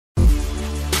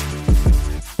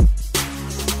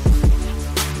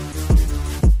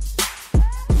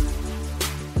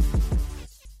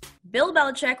Bill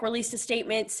Belichick released a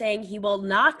statement saying he will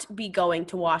not be going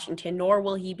to Washington, nor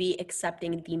will he be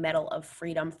accepting the Medal of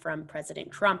Freedom from President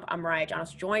Trump. I'm Mariah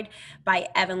Jonas, joined by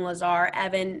Evan Lazar.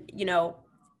 Evan,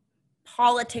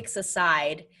 politics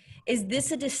aside, is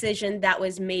this a decision that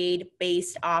was made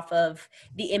based off of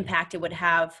the impact it would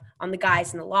have on the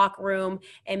guys in the locker room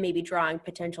and maybe drawing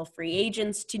potential free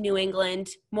agents to New England,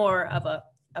 more of a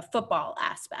football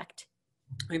aspect?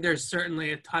 I think there's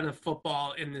certainly a ton of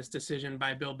football in this decision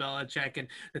by Bill Belichick. And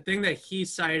the thing that he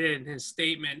cited in his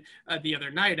statement the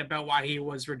other night about why he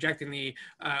was rejecting the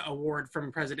award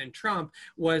from President Trump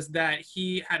was that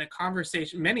he had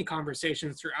many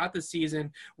conversations throughout the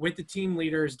season with the team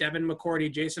leaders, Devin McCourty,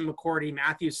 Jason McCourty,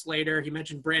 Matthew Slater. He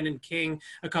mentioned Brandon King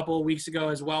a couple of weeks ago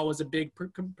as well, was a big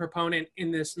proponent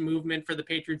in this movement for the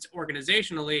Patriots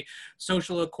organizationally,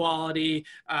 social equality,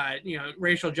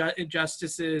 racial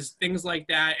justices, things like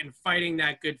that, and fighting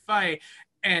that good fight.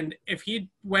 And if he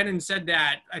went and said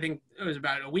that, I think it was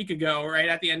about a week ago, right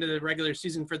at the end of the regular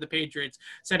season for the Patriots,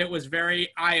 said it was very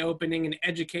eye-opening and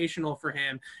educational for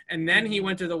him, and then he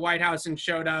went to the White House and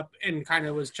showed up and kind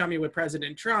of was chummy with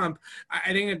President Trump,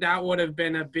 I think that would have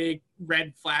been a big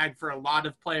red flag for a lot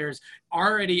of players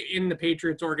already in the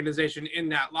Patriots organization, in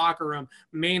that locker room,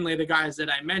 mainly the guys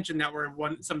that I mentioned that were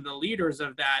some of the leaders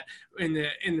of that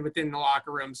within the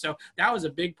locker room. So that was a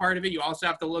big part of it. You also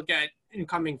have to look at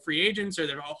incoming free agents or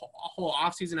the whole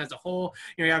offseason as a whole.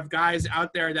 You have guys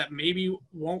out there that maybe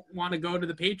won't want to go to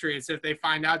the Patriots if they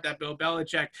find out that Bill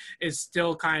Belichick is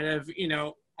still kind of,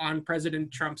 on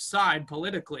President Trump's side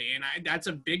politically. And that's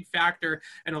a big factor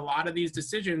in a lot of these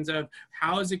decisions of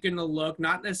how is it going to look,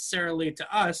 not necessarily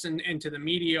to us and to the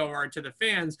media or to the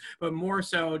fans, but more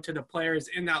so to the players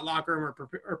in that locker room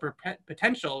or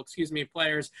potential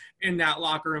players in that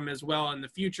locker room as well in the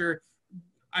future.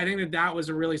 I think that was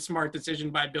a really smart decision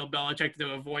by Bill Belichick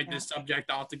to avoid this subject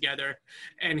altogether.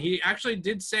 And he actually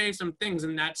did say some things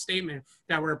in that statement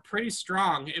that were pretty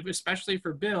strong, especially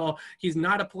for Bill. He's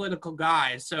not a political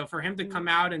guy. So for him to come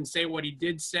out and say what he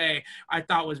did say, I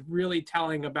thought was really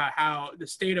telling about how the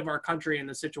state of our country and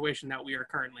the situation that we are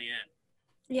currently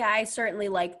in. Yeah, I certainly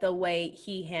like the way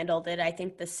he handled it. I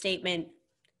think the statement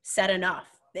said enough.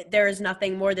 There is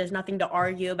nothing more. There's nothing to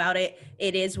argue about it.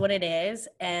 It is what it is.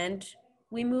 And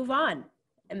we move on.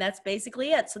 And that's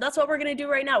basically it. So that's what we're going to do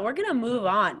right now. We're going to move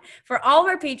on. For all of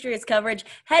our Patriots coverage,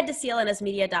 head to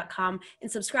clnsmedia.com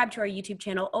and subscribe to our YouTube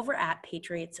channel over at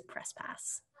Patriots Press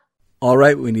Pass. All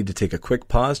right, we need to take a quick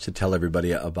pause to tell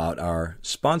everybody about our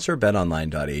sponsor,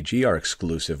 betonline.ag, our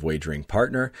exclusive wagering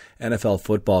partner. NFL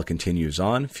football continues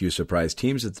on. Few surprise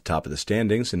teams at the top of the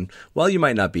standings. And while you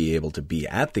might not be able to be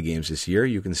at the games this year,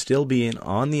 you can still be in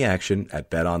on the action at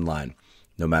BetOnline.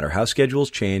 No matter how schedules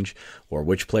change or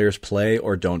which players play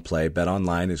or don't play,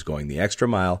 BetOnline is going the extra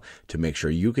mile to make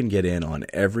sure you can get in on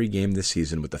every game this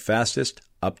season with the fastest,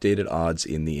 updated odds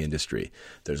in the industry.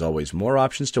 There's always more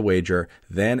options to wager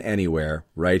than anywhere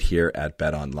right here at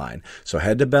BetOnline. So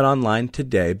head to BetOnline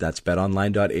today, that's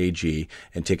betonline.ag,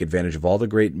 and take advantage of all the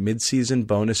great mid-season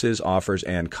bonuses, offers,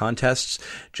 and contests.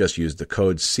 Just use the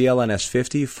code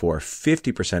CLNS50 for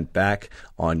 50% back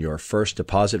on your first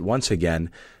deposit. Once again,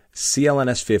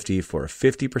 CLNS50 for a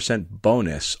 50%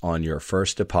 bonus on your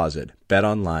first deposit.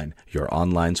 BetOnline, your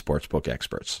online sportsbook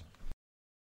experts.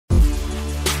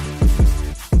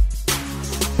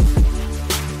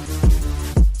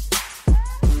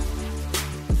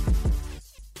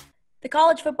 The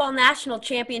College Football National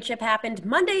Championship happened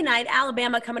Monday night.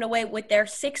 Alabama coming away with their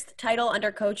sixth title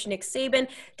under coach Nick Saban,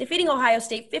 defeating Ohio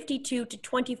State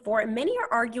 52-24. And many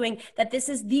are arguing that this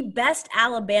is the best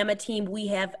Alabama team we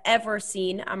have ever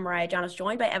seen. I'm Mariah Jonas,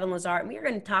 joined by Evan Lazar, and we're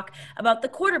going to talk about the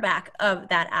quarterback of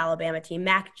that Alabama team,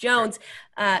 Mac Jones.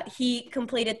 He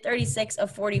completed 36 of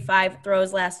 45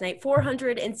 throws last night,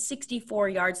 464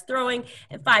 yards throwing,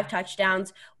 and 5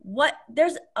 touchdowns.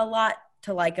 There's a lot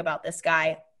to like about this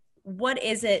guy. What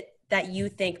is it that you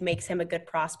think makes him a good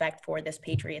prospect for this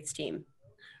Patriots team?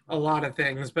 A lot of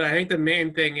things, but I think the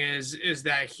main thing is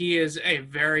that he is a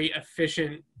very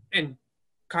efficient and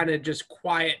kind of just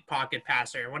quiet pocket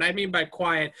passer. What I mean by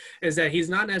quiet is that he's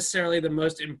not necessarily the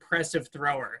most impressive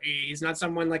thrower. He's not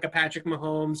someone like a Patrick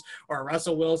Mahomes or a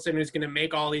Russell Wilson who's going to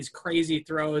make all these crazy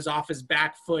throws off his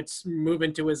back foot,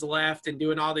 moving to his left and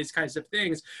doing all these kinds of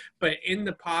things. But in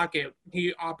the pocket,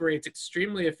 he operates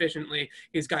extremely efficiently.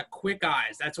 He's got quick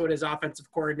eyes. That's what his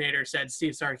offensive coordinator said,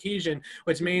 Steve Sarkisian,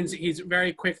 which means he's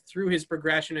very quick through his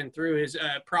progression and through his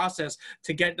process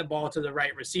to get the ball to the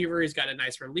right receiver. He's got a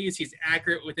nice release. He's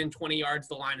accurate within 20 yards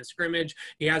the line of scrimmage.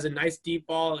 He has a nice deep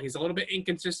ball. He's a little bit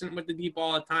inconsistent with the deep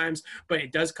ball at times, but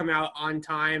it does come out on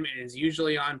time and is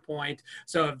usually on point.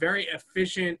 So a very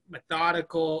efficient,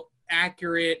 methodical,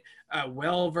 accurate,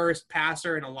 well-versed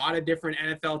passer in a lot of different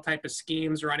NFL type of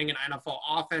schemes, running an NFL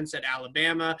offense at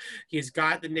Alabama. He's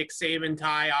got the Nick Saban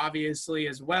tie, obviously,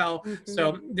 as well.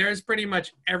 So there's pretty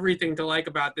much everything to like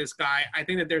about this guy. I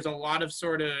think that there's a lot of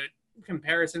sort of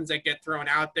comparisons that get thrown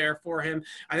out there for him.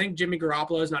 I think Jimmy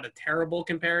Garoppolo is not a terrible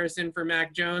comparison for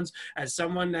Mac Jones, as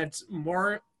someone that's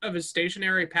more of a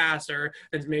stationary passer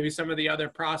than maybe some of the other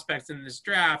prospects in this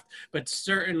draft, but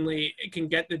certainly it can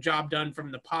get the job done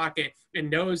from the pocket and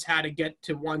knows how to get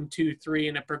to 1, 2, 3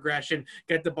 in a progression,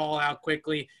 get the ball out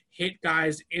quickly, hit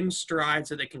guys in stride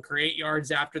so they can create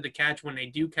yards after the catch when they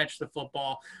do catch the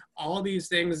football. All these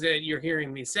things that you're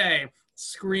hearing me say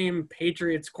scream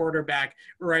Patriots quarterback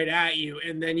right at you,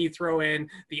 and then you throw in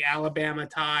the Alabama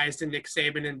ties to Nick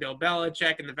Saban and Bill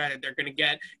Belichick, and the fact that they're going to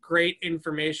get great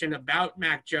information about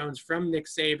Mac Jones from Nick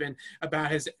Saban, about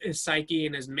his psyche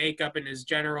and his makeup and his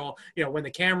general, when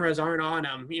the cameras aren't on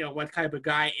him, what type of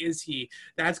guy is he?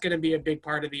 That's going to be a big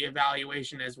part of the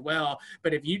evaluation as well.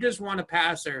 But if you just want a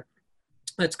passer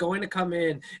that's going to come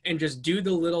in and just do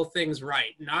the little things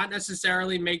right, not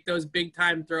necessarily make those big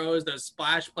time throws, those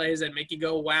splash plays that make you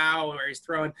go, wow, or he's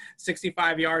throwing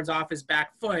 65 yards off his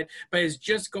back foot, but is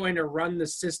just going to run the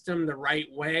system the right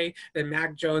way, then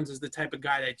Mac Jones is the type of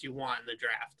guy that you want in the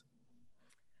draft.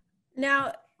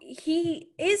 Now, he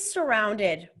is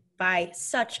surrounded by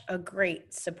such a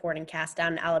great supporting cast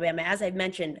down in Alabama. As I've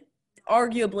mentioned,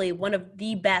 arguably one of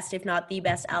the best, if not the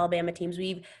best, Alabama teams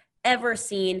we've ever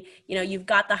seen. You've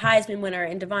got the Heisman winner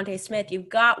in Devontae Smith. You've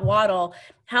got Waddle.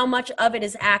 How much of it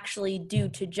is actually due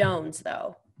to Jones,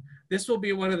 though? This will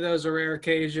be one of those rare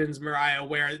occasions, Mariah,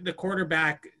 where the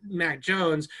quarterback, Mac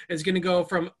Jones, is going to go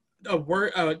from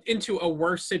into a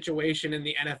worse situation in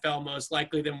the NFL, most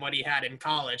likely, than what he had in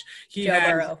college. Joe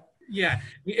Burrow. Yeah,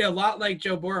 a lot like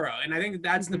Joe Burrow. And I think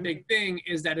that's the big thing,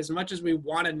 is that as much as we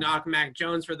want to knock Mac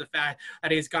Jones for the fact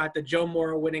that he's got the Joe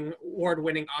Moore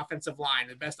award-winning offensive line,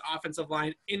 the best offensive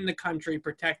line in the country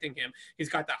protecting him. He's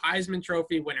got the Heisman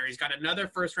Trophy winner. He's got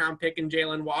another first-round pick in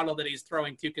Jalen Waddle that he's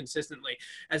throwing to consistently.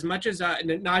 As much as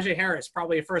Najee Harris,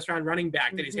 probably a first-round running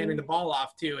back that he's handing the ball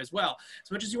off to as well.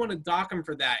 As much as you want to dock him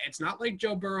for that, it's not like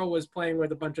Joe Burrow was playing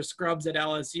with a bunch of scrubs at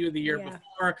LSU the year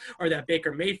before, or that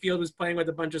Baker Mayfield was playing with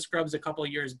a bunch of scrubs a couple of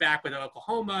years back with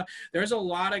Oklahoma. There's a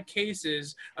lot of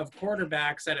cases of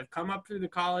quarterbacks that have come up through the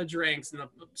college ranks, and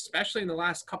especially in the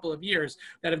last couple of years,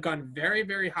 that have gone very,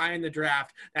 very high in the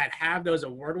draft, that have those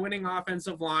award-winning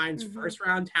offensive lines,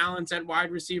 first-round talents at wide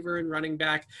receiver and running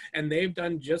back, and they've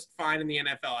done just fine in the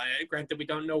NFL. Granted, we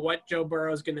don't know what Joe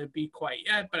Burrow is going to be quite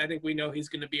yet, but I think we know he's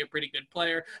going to be a pretty good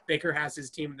player. Baker has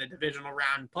his team in the divisional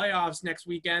round playoffs next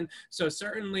weekend, so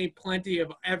certainly plenty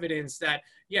of evidence that,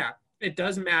 it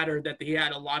does matter that he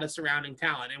had a lot of surrounding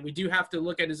talent. And we do have to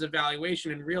look at his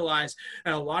evaluation and realize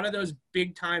that a lot of those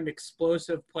big-time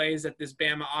explosive plays that this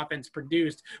Bama offense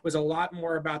produced was a lot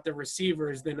more about the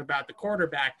receivers than about the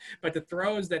quarterback. But the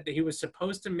throws that he was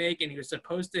supposed to make and he was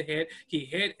supposed to hit, he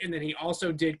hit, and then he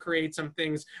also did create some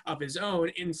things of his own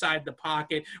inside the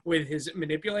pocket with his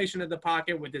manipulation of the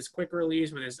pocket, with his quick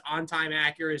release, with his on-time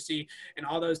accuracy, and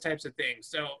all those types of things.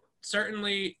 So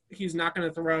certainly he's not going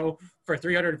to throw for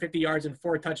 350 yards and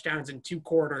 4 touchdowns in 2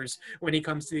 quarters when he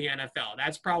comes to the NFL.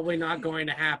 That's probably not going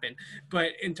to happen.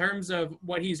 But in terms of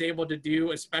what he's able to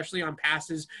do, especially on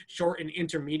passes, short and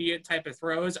intermediate type of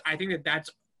throws, I think that that's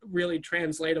really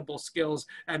translatable skills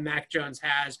that Mac Jones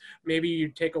has. Maybe you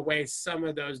take away some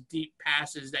of those deep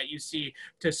passes that you see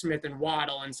to Smith and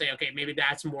Waddle and say, okay, maybe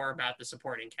that's more about the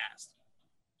supporting cast.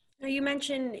 Now, you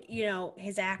mentioned,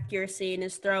 his accuracy and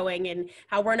his throwing and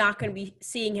how we're not going to be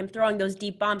seeing him throwing those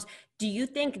deep bombs. Do you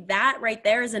think that right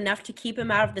there is enough to keep him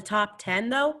out of the top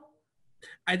 10, though?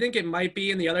 I think it might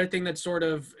be. And the other thing that sort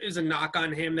of is a knock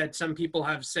on him that some people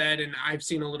have said, and I've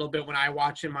seen a little bit when I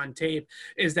watch him on tape,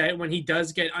 is that when he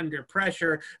does get under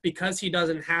pressure, because he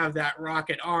doesn't have that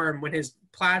rocket arm, when his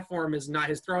platform is not,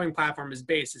 his throwing platform is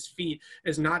base, his feet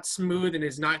is not smooth and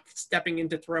is not stepping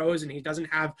into throws, and he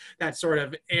doesn't have that sort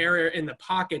of air in the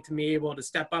pocket to be able to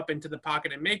step up into the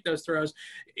pocket and make those throws.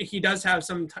 He does have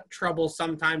some trouble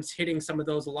sometimes hitting some of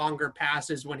those longer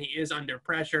passes when he is under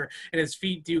pressure, and his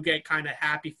feet do get kind of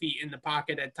happy feet in the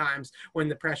pocket at times when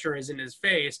the pressure is in his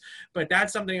face. But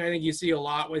that's something I think you see a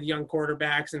lot with young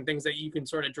quarterbacks and things that you can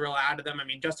sort of drill out of them. I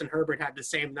mean, Justin Herbert had the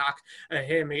same knock at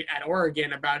him at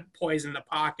Oregon about poise in the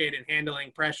the pocket and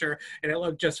handling pressure, and it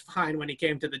looked just fine when he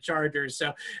came to the Chargers.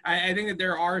 So I think that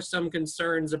there are some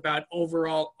concerns about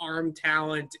overall arm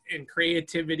talent and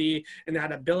creativity and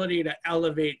that ability to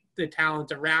elevate the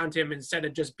talent around him instead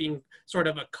of just being sort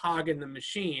of a cog in the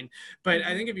machine. But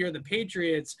I think if you're the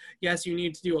Patriots, yes, you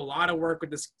need to do a lot of work with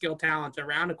the skill talent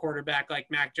around a quarterback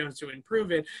like Mac Jones to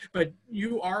improve it. But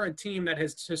you are a team that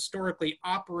has historically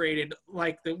operated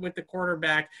like with the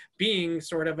quarterback being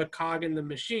sort of a cog in the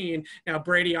machine. Now,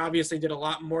 Brady obviously did a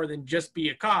lot more than just be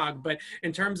a cog, but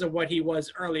in terms of what he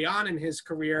was early on in his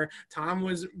career, Tom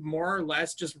was more or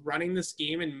less just running the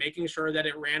scheme and making sure that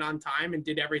it ran on time and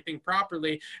did everything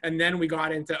properly. And then we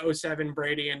got into 07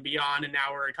 Brady and beyond, and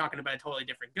now we're talking about a totally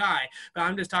different guy. But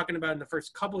I'm just talking about in the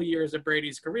first couple of years of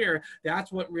Brady's career,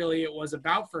 that's what really it was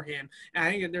about for him. And I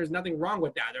think that there's nothing wrong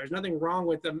with that. There's nothing wrong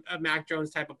with a Mac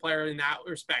Jones type of player in that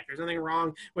respect. There's nothing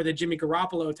wrong with a Jimmy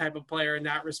Garoppolo type of player in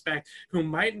that respect, who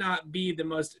might not be the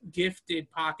most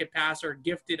gifted pocket passer,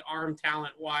 gifted arm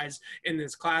talent-wise in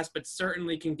this class, but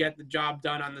certainly can get the job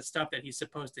done on the stuff that he's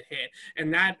supposed to hit.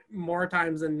 And that, more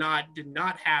times than not, did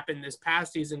not happen this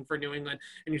past season for New England.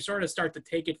 And you sort of start to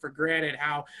take it for granted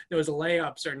how those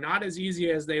layups are not as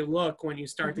easy as they look when you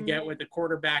start to get with a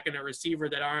quarterback and a receiver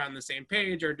that aren't on the same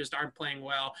page or just aren't playing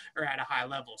well or at a high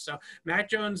level. So Mac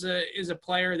Jones is a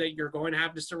player that you're going to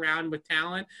have to surround with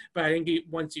talent, but I think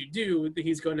once you do,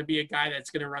 he's going to be a guy that's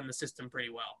going to run the system pretty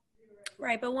well.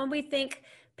 Right, but when we think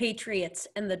Patriots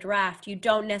and the draft, you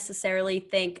don't necessarily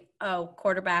think, oh,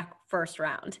 quarterback first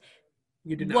round.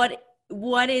 You do not.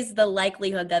 What is the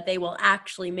likelihood that they will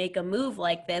actually make a move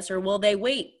like this, or will they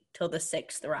wait till the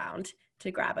 6th round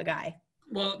to grab a guy?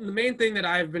 Well, the main thing that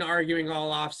I've been arguing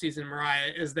all offseason,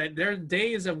 Mariah, is that there are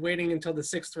days of waiting until the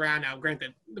 6th round. Now,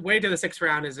 granted, the way to the 6th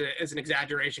round is an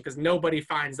exaggeration because nobody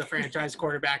finds the franchise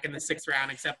quarterback in the 6th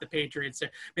round except the Patriots.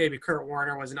 Maybe Kurt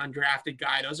Warner was an undrafted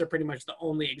guy. Those are pretty much the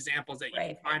only examples that you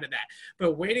can find of that.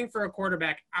 But waiting for a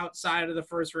quarterback outside of the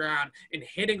first round and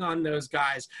hitting on those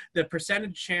guys, the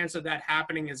percentage chance of that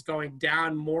happening is going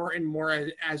down more and more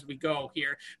as we go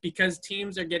here because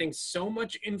teams are getting so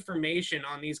much information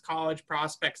on these college prospects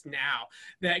now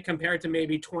that compared to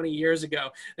maybe 20 years ago,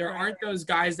 there aren't those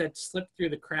guys that slip through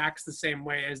the cracks the same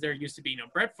way as there used to be. You know,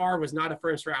 Brett Favre was not a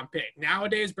first round pick.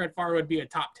 Nowadays, Brett Favre would be a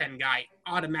top 10 guy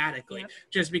automatically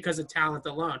just because of talent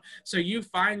alone. So you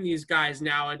find these guys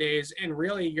nowadays, and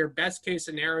really your best case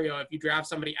scenario if you draft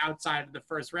somebody outside of the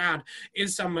first round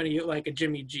is somebody like a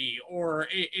Jimmy G or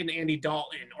an Andy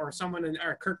Dalton or someone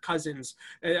or Kirk Cousins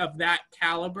of that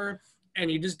caliber. And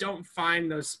you just don't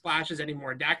find those splashes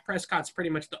anymore. Dak Prescott's pretty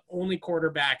much the only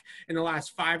quarterback in the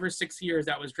last 5 or 6 years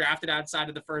that was drafted outside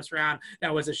of the first round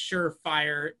that was a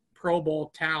surefire Pro Bowl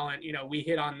talent. You know, we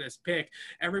hit on this pick.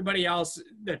 Everybody else,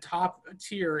 the top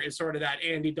tier is sort of that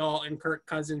Andy Dalton, Kirk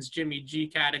Cousins, Jimmy G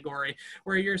category,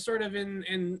 where you're sort of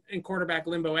in quarterback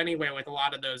limbo anyway with a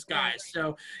lot of those guys.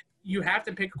 So you have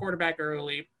to pick a quarterback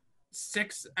early.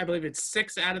 I believe it's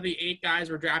 6 out of the 8 guys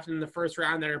were drafted in the first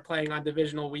round that are playing on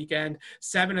divisional weekend.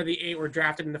 7 of the 8 were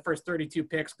drafted in the first 32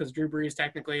 picks because Drew Brees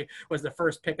technically was the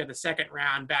first pick of the second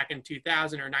round back in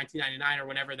 2000 or 1999 or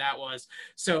whenever that was.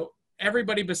 So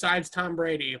everybody besides Tom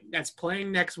Brady that's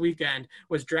playing next weekend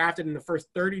was drafted in the first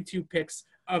 32 picks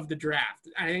of the draft.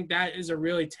 I think that is a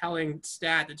really telling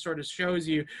stat that sort of shows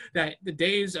you that the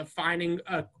days of finding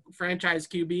a franchise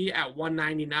QB at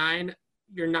 199,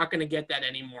 you're not going to get that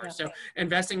anymore. So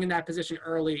investing in that position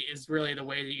early is really the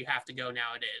way that you have to go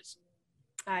nowadays.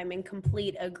 I'm in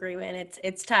complete agreement.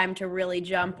 It's time to really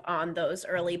jump on those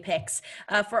early picks.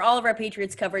 For all of our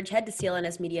Patriots coverage, head to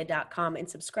clnsmedia.com and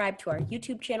subscribe to our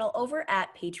YouTube channel over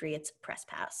at Patriots Press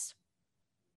Pass.